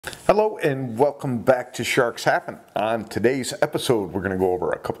Hello and welcome back to Sharks Happen. On today's episode, we're going to go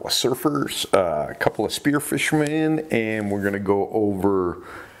over a couple of surfers, a couple of spear fishermen, and we're going to go over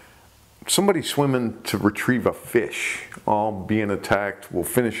somebody swimming to retrieve a fish, all being attacked. We'll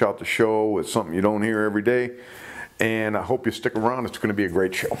finish out the show with something you don't hear every day, and I hope you stick around. It's going to be a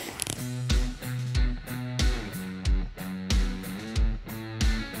great show.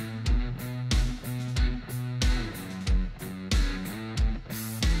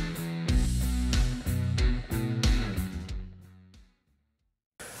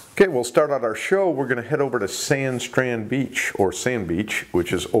 Okay, we'll start out our show. We're going to head over to Sand Beach,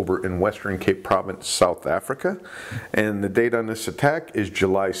 which is over in Western Cape Province, South Africa. And the date on this attack is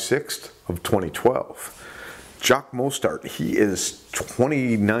July 6th of 2012. Jacque Mostert, he is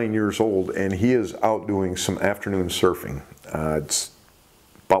 29 years old and he is out doing some afternoon surfing. It's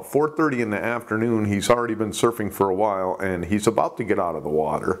about 4:30 in the afternoon. He's already been surfing for a while and he's about to get out of the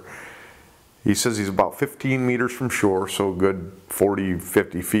water. He says he's about 15 meters from shore, so a good 40,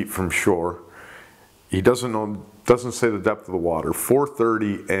 50 feet from shore. He doesn't say the depth of the water.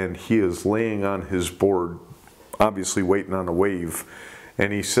 4:30, and he is laying on his board, obviously waiting on a wave.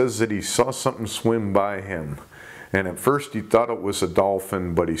 And he says that he saw something swim by him. And at first he thought it was a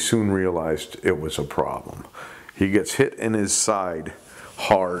dolphin, but he soon realized it was a problem. He gets hit in his side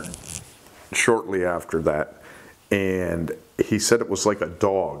hard shortly after that. And he said it was like a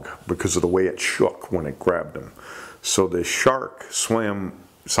dog because of the way it shook when it grabbed him. So the shark swam,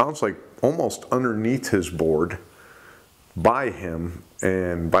 sounds like almost underneath his board by him,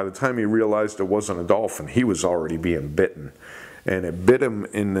 and by the time he realized it wasn't a dolphin, he was already being bitten. And it bit him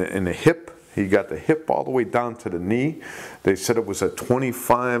in the hip. He got the hip all the way down to the knee. They said it was a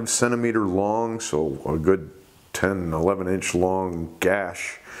 25 centimeter long, so a good 10, 11 inch long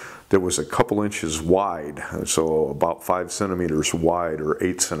gash. That was a couple inches wide, so about 5 centimeters wide or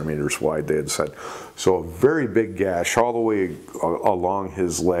 8 centimeters wide, they had said. So a very big gash all the way along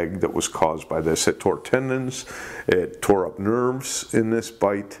his leg that was caused by this. It tore tendons, it tore up nerves in this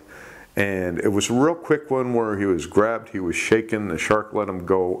bite, and it was a real quick one where he was grabbed, he was shaken, the shark let him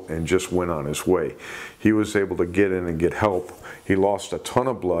go and just went on his way. He was able to get in and get help. He lost a ton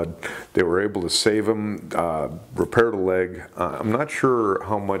of blood. They were able to save him, repair the leg. I'm not sure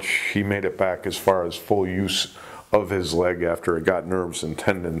how much he made it back as far as full use of his leg after it got nerves and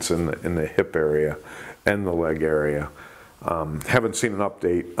tendons in the hip area and the leg area. Haven't seen an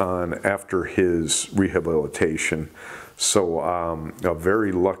update on after his rehabilitation. So a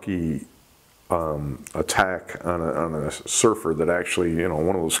very lucky attack on a surfer that actually, you know,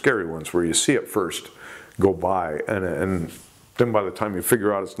 one of those scary ones where you see it first go by and then by the time you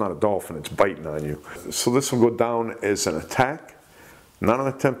figure out it's not a dolphin, it's biting on you. So this will go down as an attack, not an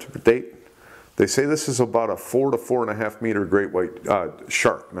attempt to predate. They say this is about a 4 to 4.5 meter great white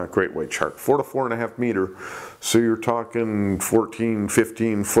shark, not great white shark, 4 to 4.5 meter. So you're talking 14,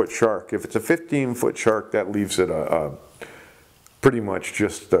 15 foot shark. If it's a 15 foot shark, that leaves it pretty much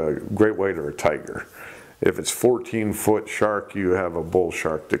just a great white or a tiger. If it's 14 foot shark, you have a bull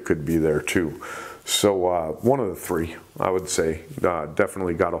shark that could be there too. So one of the three, I would say,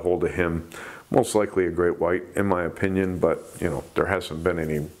 definitely got a hold of him. Most likely a great white, in my opinion, but you know, there hasn't been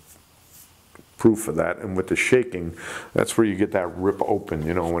any proof of that. And with the shaking, that's where you get that rip open.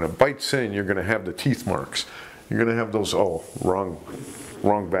 You know, when it bites in, you're going to have the teeth marks. You're going to have those, oh,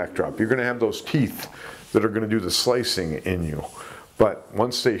 wrong backdrop. You're going to have those teeth that are going to do the slicing in you. But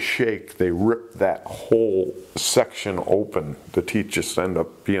once they shake, they rip that whole section open. The teeth just end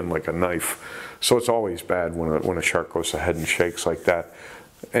up being like a knife. So it's always bad when a shark goes ahead and shakes like that.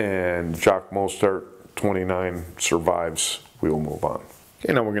 And Jacque Mostert, 29, survives. We will move on.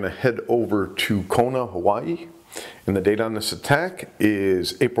 Okay, now we're going to head over to Kona, Hawaii. And the date on this attack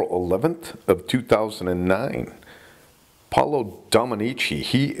is April 11th of 2009. Paulo Dominicic,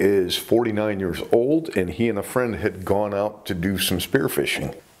 he is 49 years old, and he and a friend had gone out to do some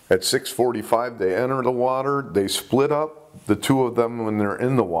spearfishing. At 6:45, they enter the water, they split up. The two of them, when they're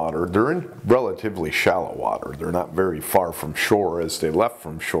in the water, they're in relatively shallow water. They're not very far from shore as they left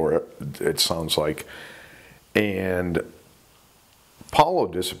from shore, it sounds like. And Paulo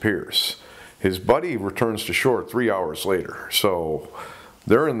disappears. His buddy returns to shore 3 hours later. So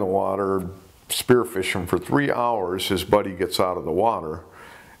they're in the water, spearfishing for 3 hours. His buddy gets out of the water,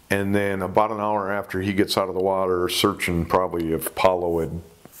 and then about an hour after he gets out of the water, searching probably if Paulo had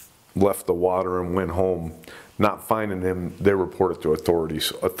left the water and went home, not finding him, they report it to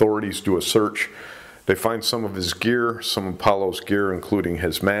authorities. Authorities do a search. They find some of his gear, some of Paulo's gear, including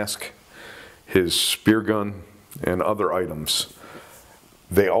his mask, his spear gun, and other items.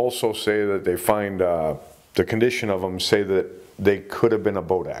 They also say that they find the condition of them, say that they could have been a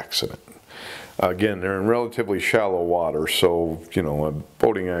boat accident. Again, they're in relatively shallow water, so, you know, a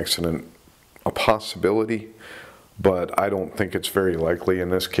boating accident, a possibility, but I don't think it's very likely in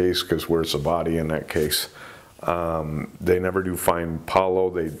this case, because where's the body in that case? They never do find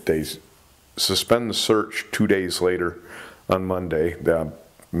Paulo. They suspend the search 2 days later on Monday,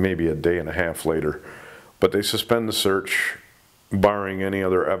 maybe a day and a half later, but they suspend the search barring any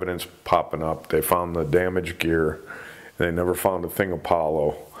other evidence popping up. They found the damaged gear. They never found a thing of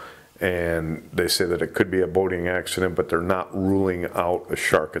Paulo, and they say that it could be a boating accident, but they're not ruling out a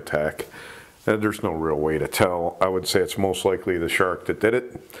shark attack. And there's no real way to tell. I would say it's most likely the shark that did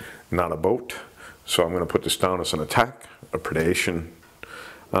it, not a boat. So I'm going to put this down as an attack, a predation.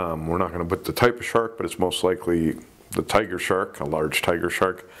 We're not going to put the type of shark, but it's most likely the tiger shark, a large tiger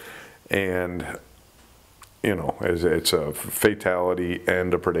shark. And, you know, it's a fatality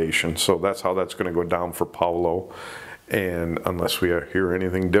and a predation. So that's how that's going to go down for Paulo. And unless we hear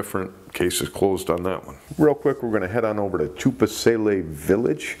anything different, case is closed on that one. Real quick, we're going to head on over to Tupasele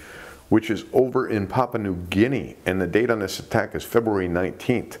Village, which is over in Papua New Guinea. And the date on this attack is February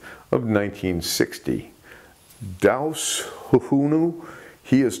 19th of 1960. Doas Hehuni,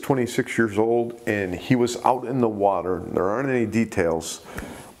 he is 26 years old, and he was out in the water. There aren't any details,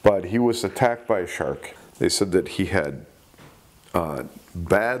 but he was attacked by a shark. They said that he had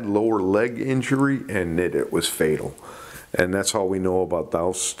bad lower leg injury and that it was fatal. And that's all we know about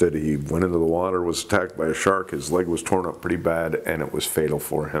Doas, that he went into the water, was attacked by a shark, his leg was torn up pretty bad, and it was fatal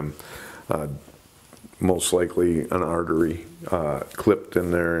for him. Most likely an artery clipped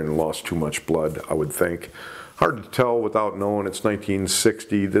in there and lost too much blood, I would think. Hard to tell without knowing. It's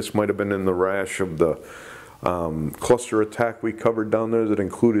 1960. This might have been in the rash of the cluster attack we covered down there that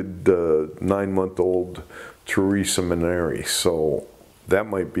included the 9-month-old Teresa Mineri. So that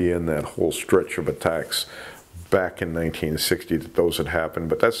might be in that whole stretch of attacks back in 1960 that those had happened.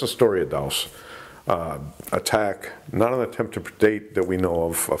 But that's the story of Doas. Attack, not an attempt to predate that we know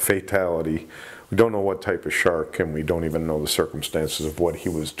of, a fatality. We don't know what type of shark, and we don't even know the circumstances of what he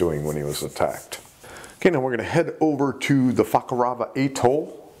was doing when he was attacked. Okay, now we're going to head over to the Fakarava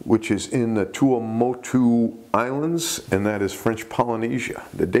Atoll, which is in the Tuamotu Islands, and that is French Polynesia.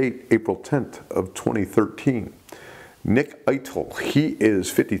 The date, April 10th of 2013. Nick Eitel, he is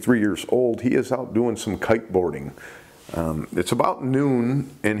 53 years old. He is out doing some kiteboarding. It's about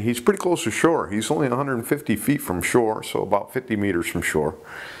noon, and he's pretty close to shore. He's only 150 feet from shore, so about 50 meters from shore.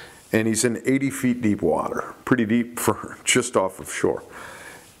 And he's in 80 feet deep water, pretty deep for just off of shore.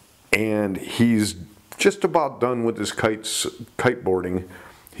 And he's just about done with his kiteboarding.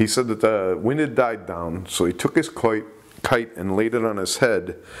 He said that the wind had died down, so he took his kite and laid it on his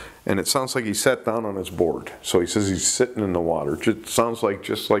head, and it sounds like he sat down on his board. So he says he's sitting in the water. It sounds like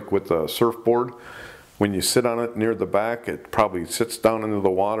just like with a surfboard. When you sit on it near the back, it probably sits down into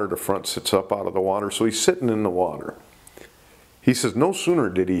the water, the front sits up out of the water, so he's sitting in the water. He says no sooner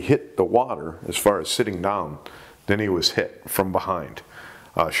did he hit the water, as far as sitting down, than he was hit from behind.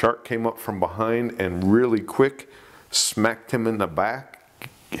 A shark came up from behind and really quick smacked him in the back,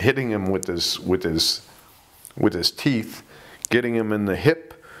 hitting him with his teeth, getting him in the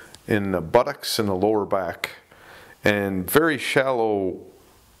hip, in the buttocks, and the lower back, and very shallow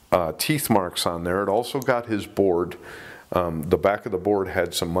teeth marks on there. It also got his board. The back of the board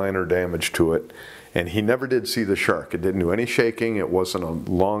had some minor damage to it, and he never did see the shark. It didn't do any shaking. It wasn't a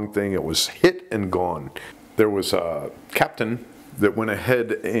long thing. It was hit and gone. There was a captain that went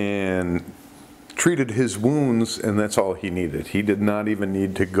ahead and treated his wounds, and that's all he needed. He did not even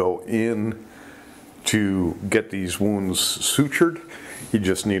need to go in to get these wounds sutured. He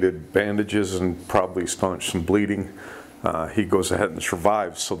just needed bandages and probably staunch some bleeding. He goes ahead and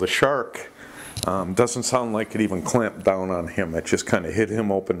survives. So the shark doesn't sound like it even clamped down on him. It just kind of hit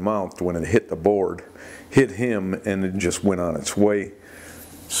him open-mouthed when it hit the board, hit him, and it just went on its way.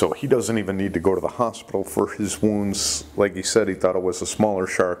 So he doesn't even need to go to the hospital for his wounds. Like he said, he thought it was a smaller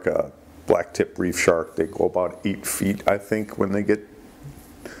shark, a black-tip reef shark. They go about 8 feet, I think, when they get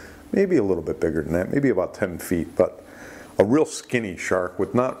maybe a little bit bigger than that, maybe about 10 feet, but a real skinny shark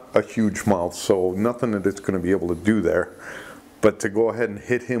with not a huge mouth, so nothing that it's going to be able to do there. But to go ahead and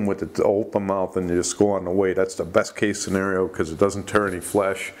hit him with its open mouth and just go on the way, that's the best case scenario because it doesn't tear any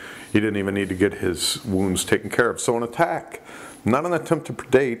flesh. He didn't even need to get his wounds taken care of. So an attack, not an attempt to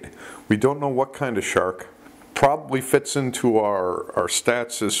predate. We don't know what kind of shark. Probably fits into our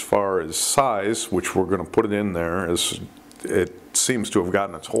stats as far as size, which we're going to put it in there, as it seems to have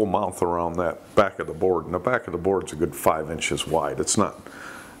gotten its whole mouth around that back of the board. And the back of the board's a good 5 inches wide. It's not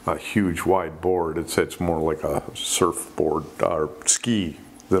a huge wide board. It's more like a surfboard or ski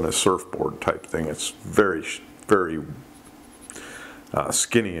than a surfboard type thing. It's very, very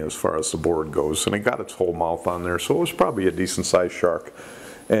skinny as far as the board goes, and it got its whole mouth on there, so it was probably a decent sized shark.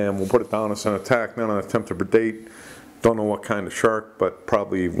 And we'll put it down as an attack, not an attempt to predate. Don't know what kind of shark, but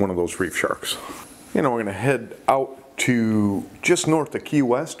probably one of those reef sharks. You know, we're going to head out to just north of Key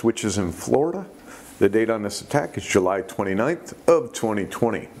West, which is in Florida. The date on this attack is July 29th of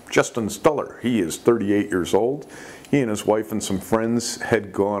 2020. Justin Stuller, he is 38 years old. He and his wife and some friends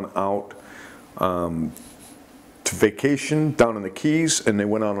had gone out to vacation down in the Keys, and they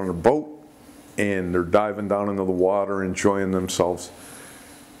went out on a boat, and they're diving down into the water, enjoying themselves.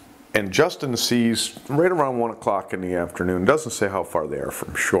 And Justin sees, right around 1 o'clock in the afternoon, doesn't say how far they are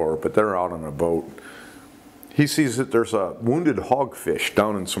from shore, but they're out on a boat. He sees that there's a wounded hogfish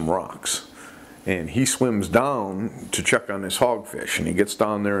down in some rocks. And he swims down to check on this hogfish. And he gets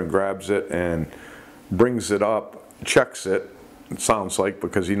down there and grabs it and brings it up, checks it, it sounds like,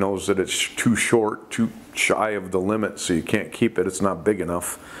 because he knows that it's too short, too shy of the limit, so you can't keep it, it's not big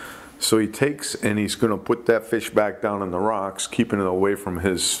enough. So he takes and he's going to put that fish back down in the rocks, keeping it away from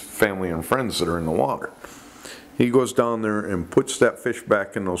his family and friends that are in the water. He goes down there and puts that fish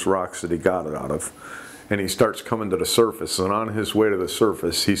back in those rocks that he got it out of. And he starts coming to the surface. And on his way to the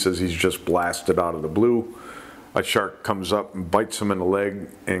surface, he says he's just blasted out of the blue. A shark comes up and bites him in the leg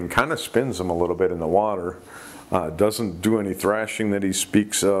and kind of spins him a little bit in the water. Doesn't do any thrashing that he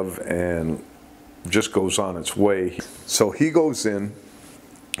speaks of and just goes on its way. So he goes in.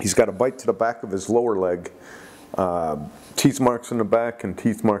 He's got a bite to the back of his lower leg, teeth marks in the back and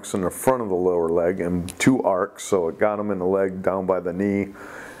teeth marks in the front of the lower leg, and 2 arcs, so it got him in the leg down by the knee,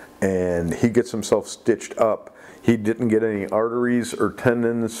 and he gets himself stitched up. He didn't get any arteries or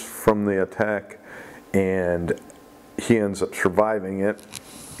tendons from the attack, and he ends up surviving it,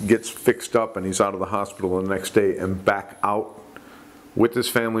 gets fixed up, and he's out of the hospital the next day and back out with his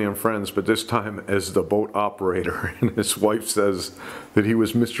family and friends, but this time as the boat operator. And his wife says that he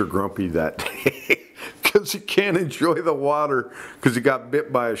was Mr. Grumpy that day because he can't enjoy the water because he got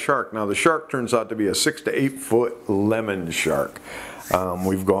bit by a shark. Now the shark turns out to be a 6 to 8 foot lemon shark.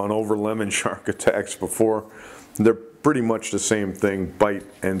 We've gone over lemon shark attacks before. They're pretty much the same thing, bite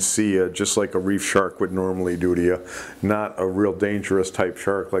and see you, just like a reef shark would normally do to you. Not a real dangerous type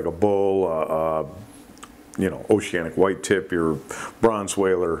shark like a bull, you know, oceanic white tip, your bronze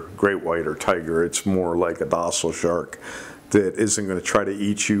whaler, great white, or tiger. It's more like a docile shark that isn't going to try to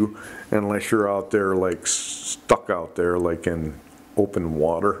eat you unless you're out there, like stuck out there, like in open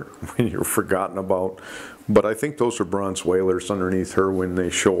water when you're forgotten about. But I think those are bronze whalers underneath her when they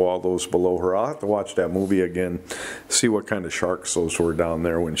show all those below her. I'll have to watch that movie again, see what kind of sharks those were down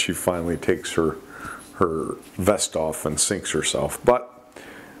there when she finally takes her vest off and sinks herself. But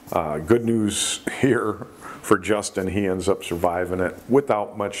good news here for Justin. He ends up surviving it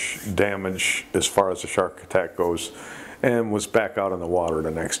without much damage as far as the shark attack goes, and was back out in the water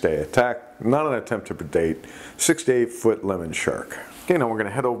the next day. Attack, not an attempt to predate, 6 to 8 foot lemon shark. Okay, now we're going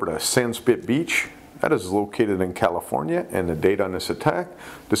to head over to Sandspit Beach. That is located in California, and the date on this attack,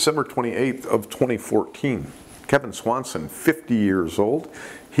 December 28th of 2014. Kevin Swanson, 50 years old.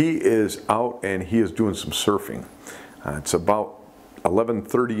 He is out and he is doing some surfing. It's about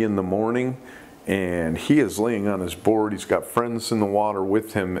 11:30 in the morning, and he is laying on his board. He's got friends in the water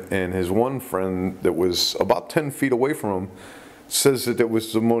with him, and his one friend that was about 10 feet away from him says that it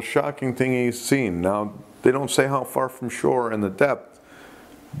was the most shocking thing he's seen. Now, they don't say how far from shore and the depth,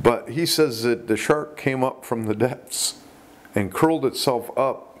 but he says that the shark came up from the depths and curled itself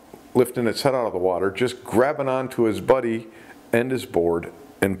up, lifting its head out of the water, just grabbing onto his buddy and his board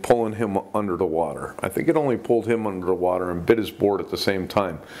and pulling him under the water. I think it only pulled him under the water and bit his board at the same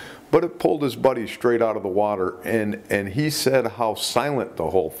time. But it pulled his buddy straight out of the water, and he said how silent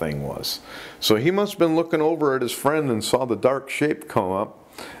the whole thing was. So he must have been looking over at his friend and saw the dark shape come up,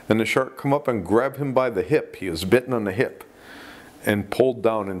 and the shark come up and grab him by the hip. He was bitten on the hip and pulled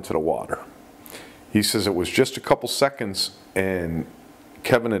down into the water. He says it was just a couple seconds, and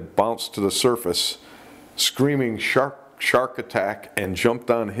Kevin had bounced to the surface, screaming shark attack, and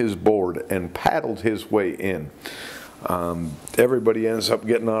jumped on his board and paddled his way in. Everybody ends up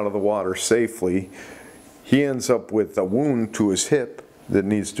getting out of the water safely. He ends up with a wound to his hip that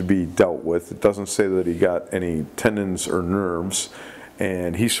needs to be dealt with. It doesn't say that he got any tendons or nerves,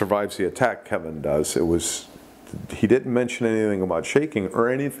 and he survives the attack. Kevin does. He didn't mention anything about shaking or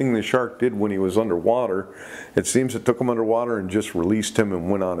anything the shark did when he was underwater. It seems it took him underwater and just released him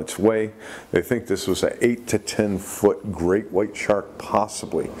and went on its way. They think this was an 8 to 10 foot great white shark,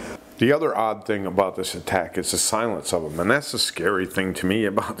 possibly. The other odd thing about this attack is the silence of them, and that's the scary thing to me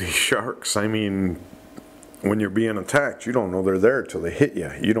about these sharks. I mean, when you're being attacked, you don't know they're there till they hit you.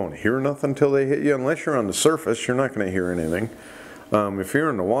 You don't hear nothing till they hit you. Unless you're on the surface, you're not going to hear anything. If you're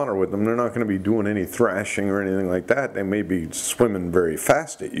in the water with them, they're not going to be doing any thrashing or anything like that. They may be swimming very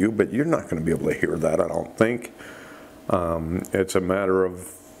fast at you, but you're not going to be able to hear that, I don't think. It's a matter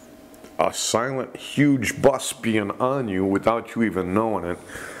of a silent, huge bus being on you without you even knowing it.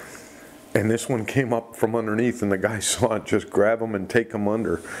 And this one came up from underneath, and the guy saw it, just grab him and take him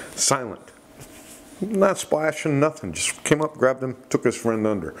under. Silent. Not splashing, nothing. Just came up, grabbed him, took his friend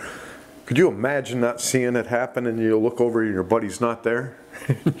under. Could you imagine not seeing it happen, and you look over and your buddy's not there?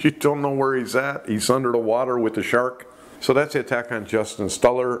 You don't know where he's at. He's under the water with the shark. So that's the attack on Justin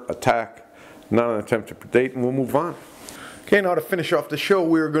Stuller. Attack, not an attempt to predate, and we'll move on. Okay, now to finish off the show,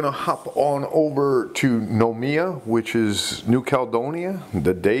 we're going to hop on over to Nomia, which is New Caledonia.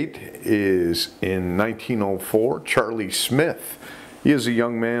 The date is in 1904. Charley Smith, he is a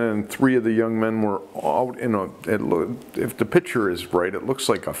young man, and 3 of the young men were out in a, if the picture is right, it looks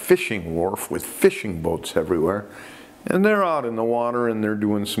like a fishing wharf with fishing boats everywhere. And they're out in the water and they're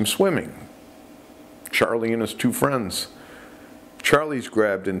doing some swimming. Charley and his 2 friends. Charley's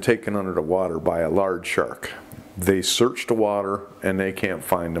grabbed and taken under the water by a large shark. They search the water and they can't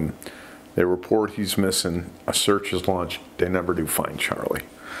find him. They report he's missing. A search is launched. They never do find Charley.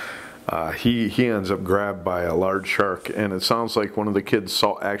 He ends up grabbed by a large shark, and it sounds like one of the kids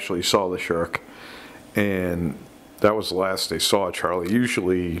actually saw the shark, and that was the last they saw Charley.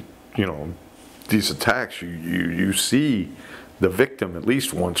 Usually, you know, these attacks, you see the victim at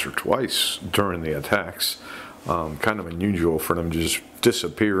least once or twice during the attacks. Kind of unusual for them to just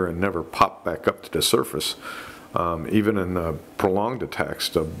disappear and never pop back up to the surface. Even in the prolonged attacks,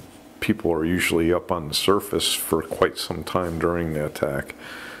 the people are usually up on the surface for quite some time during the attack.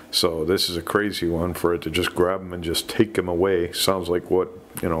 So this is a crazy one for it to just grab them and just take them away. Sounds like what,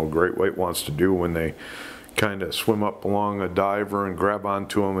 you know, a great white wants to do when they kind of swim up along a diver and grab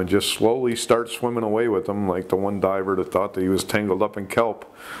onto him and just slowly start swimming away with them, like the one diver that thought that he was tangled up in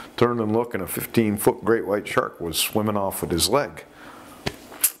kelp, turned and looked, and a 15-foot great white shark was swimming off with his leg.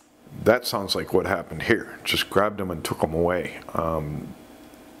 That sounds like what happened here. Just grabbed him and took him away.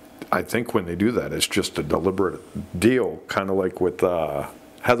 I think when they do that, it's just a deliberate deal, kind of like with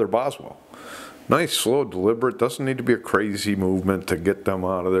Heather Boswell. Nice, slow, deliberate. Doesn't need to be a crazy movement to get them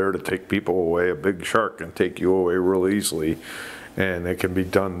out of there, to take people away. A big shark can take you away real easily. And it can be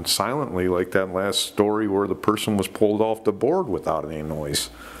done silently, like that last story where the person was pulled off the board without any noise.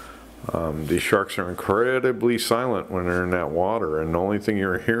 These sharks are incredibly silent when they're in that water, and the only thing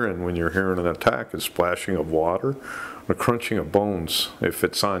you're hearing when you're hearing an attack is splashing of water, the crunching of bones, if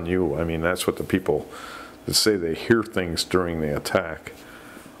it's on you. I mean, that's what the people that say they hear things during the attack.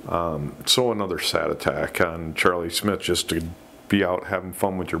 So another sad attack on Charley Smith, just to be out having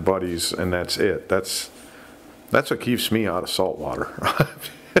fun with your buddies, and that's it. That's what keeps me out of salt water.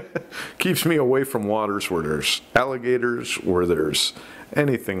 Keeps me away from waters where there's alligators, where there's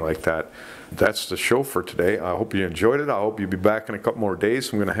anything like that. That's the show for today. I hope you enjoyed it. I hope you'll be back in a couple more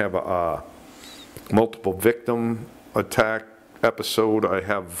days. I'm going to have a multiple victim attack episode. I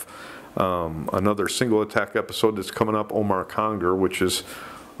have another single attack episode that's coming up, Omar Conger, which is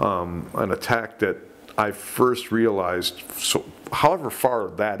an attack that I first realized, so however far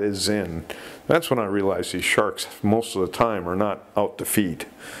that is in, that's when I realized these sharks most of the time are not out to feed.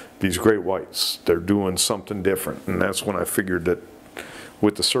 These great whites, they're doing something different, and that's when I figured that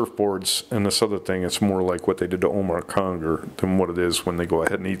with the surfboards and this other thing, it's more like what they did to Omar Conger than what it is when they go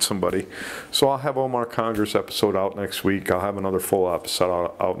ahead and eat somebody. So I'll have Omar Conger's episode out next week. I'll have another full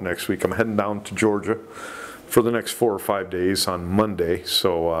episode out next week. I'm heading down to Georgia for the next 4 or 5 days on Monday,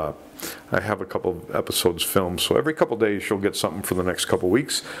 so I have a couple of episodes filmed. So every couple of days you'll get something for the next couple of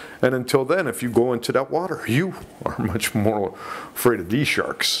weeks. And until then, if you go into that water, you are much more afraid of these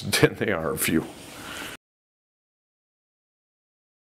sharks than they are of you.